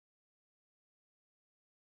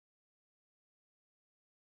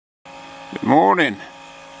Good morning.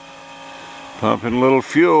 Pumping a little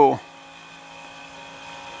fuel.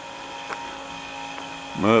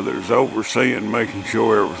 Mother's overseeing, making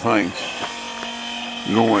sure everything's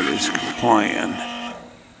going as planned.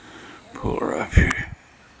 Pull her up here.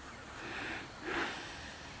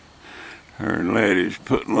 Her and Laddie's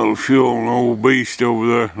putting a little fuel on the old beast over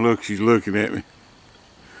there. Look, she's looking at me.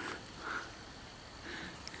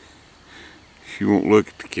 She won't look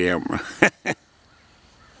at the camera.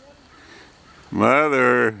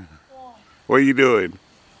 Mother, what are you doing?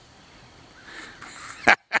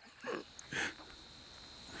 That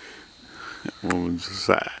woman's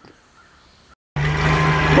aside.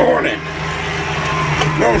 Morning.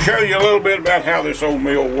 I'm going to show you a little bit about how this old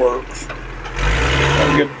mill works.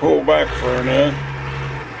 I'll get pulled back for enough.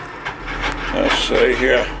 Let's see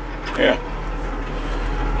here. Yeah.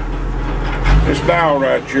 This dial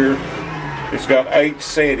right here, it's got 8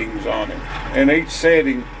 settings on it. And each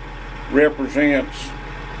setting represents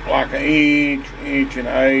like an inch, inch and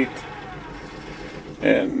an eighth.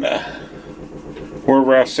 And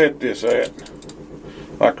wherever I set this at,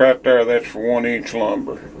 like right there, that's for 1 inch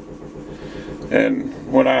lumber.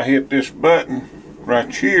 And when I hit this button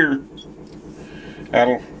right here,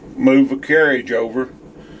 that'll move the carriage over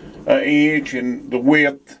an inch in the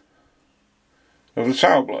width of the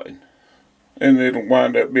saw blade. And it'll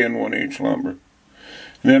wind up being 1 inch lumber.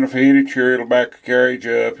 And then if I hit it here, it'll back the carriage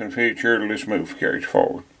up, and if I hit it here, it'll just move the carriage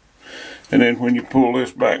forward. And then when you pull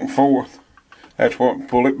this back and forth, that's what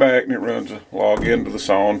pull it back, and it runs a log into the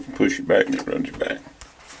saw, and push it back, and it runs it back.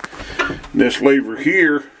 And this lever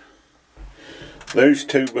here, those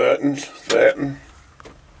 2 buttons, that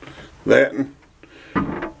and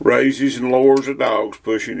raises and lowers the dogs.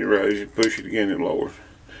 Push it, it raises it, push it again, it lowers.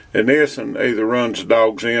 And this one either runs the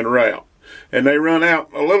dogs in or out. And they run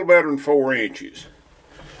out a little better than 4 inches.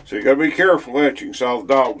 So you got to be careful that you can saw the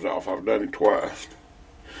dogs off. I've done it twice.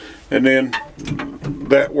 And then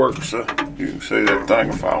that works, you can see that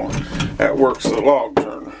thing falling. That works the log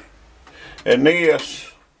turner. And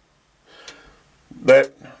this,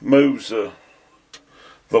 that moves the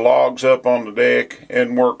logs up on the deck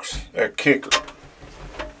and works a kicker.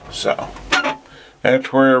 So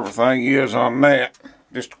that's where everything is on that.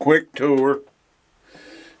 Just a quick tour.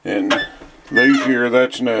 And these here,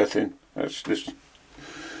 that's nothing.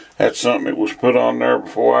 That's something that was put on there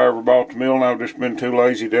before I ever bought the mill, and I've just been too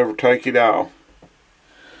lazy to ever take it off.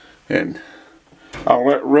 And all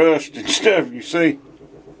that rust and stuff, you see,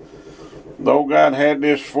 the old guy had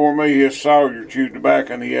this for me. His sawyer chewed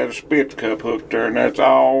tobacco, and he had a spit cup hooked there, and that's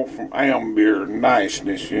all from ambient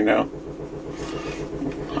niceness, you know.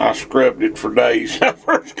 I scrubbed it for days when I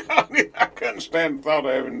first got it. I couldn't stand the thought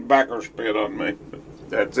of having tobacco spit on me.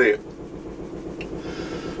 That's it.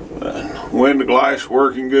 When the glass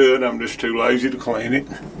working good, I'm just too lazy to clean it.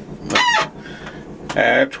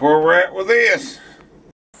 That's where we're at with this.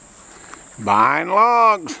 Buying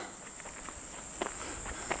logs.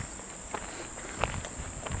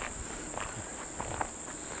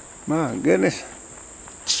 My goodness.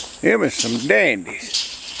 Them is some dandies.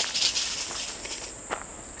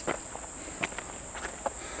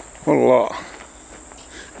 What a lot.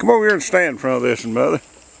 Come over here and stand in front of this one, Mother.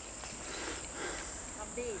 I'm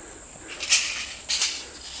busy.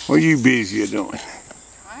 What are you busy doing?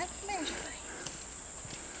 I'm measuring.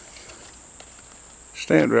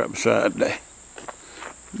 Stand right beside that.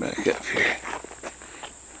 Back up here.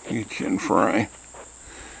 Get you in frame.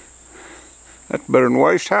 That's better than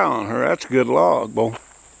waist high on her. That's a good log, boy.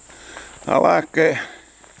 I like that.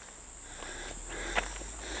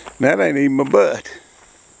 That ain't even my butt.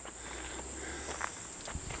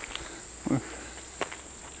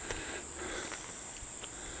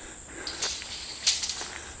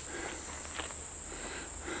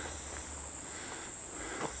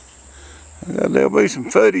 There'll be some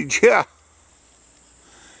footage, yeah.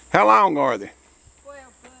 How long are they? 12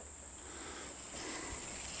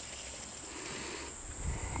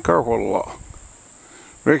 foot. Careful a lot.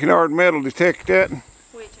 Reckon hard metal detect that?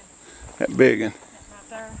 Which one? That big one. That right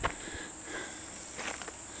there?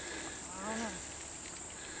 I don't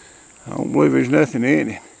know. I don't believe there's nothing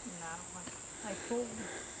in it. No, I don't think they pulled the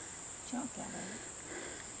chunk out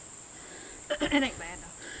of it. It ain't bad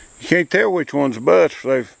though. You can't tell which one's a bust if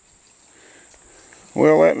they've...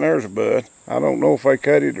 Well, that and there's a bud. I don't know if they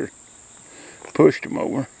cut it or pushed him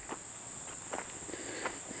over.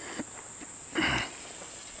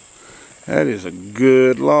 That is a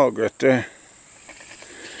good log right there.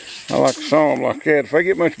 I like to saw them like that. If they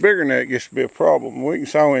get much bigger than that, it gets to be a problem. We can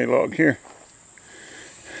saw any log here.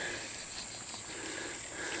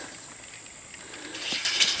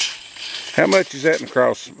 How much is that in the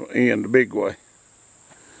cross end, the big way?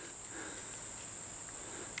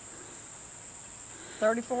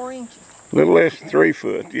 34 inches. A little less than 3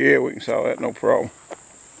 foot. Yeah, we can saw that, no problem.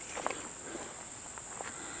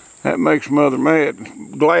 That makes Mother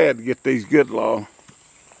mad. Glad to get these good logs.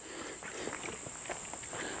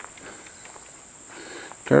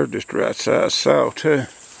 They're just the right size saw too.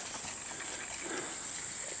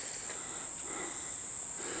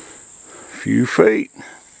 Few feet.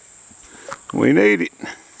 We need it.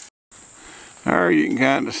 There you can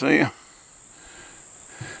kind of see them.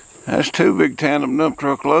 That's 2 big tandem dump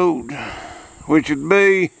truck loads, which would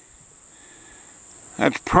be,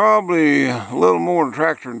 that's probably a little more than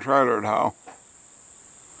tractor and trailer at haul.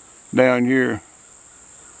 Down here,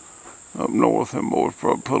 up north, them boys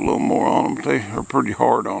probably put a little more on them. They are pretty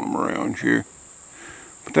hard on them around here.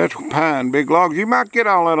 But that's pine, big logs. You might get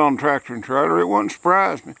all that on tractor and trailer. It wouldn't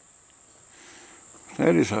surprise me.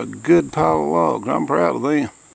 That is a good pile of logs. I'm proud of them.